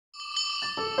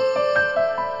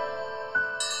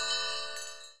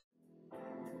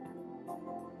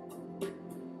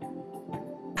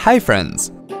Hi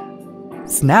friends!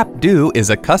 Snap-do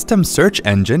is a custom search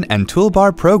engine and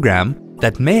toolbar program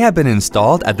that may have been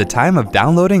installed at the time of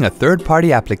downloading a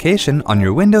third-party application on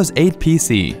your Windows 8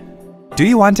 PC. Do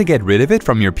you want to get rid of it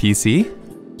from your PC?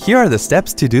 Here are the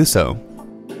steps to do so.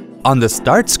 On the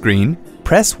Start screen,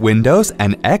 press Windows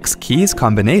and X keys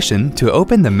combination to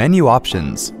open the menu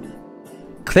options.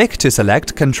 Click to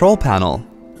select Control Panel.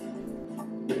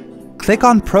 Click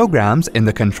on Programs in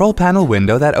the Control Panel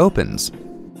window that opens.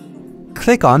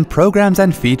 Click on Programs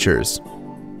and Features.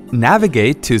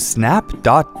 Navigate to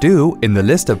snap.do in the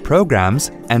list of programs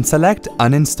and select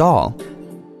Uninstall.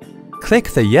 Click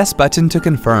the Yes button to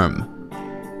confirm.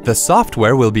 The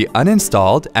software will be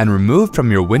uninstalled and removed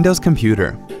from your Windows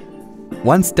computer.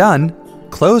 Once done,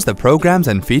 close the Programs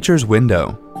and Features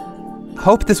window.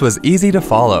 Hope this was easy to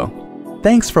follow.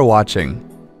 Thanks for watching.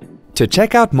 To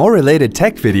check out more related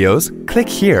tech videos, click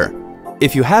here.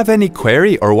 If you have any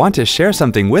query or want to share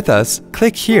something with us,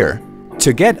 click here.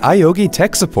 To get iYogi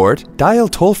tech support, dial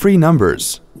toll-free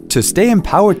numbers. To stay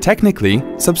empowered technically,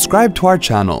 subscribe to our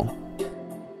channel.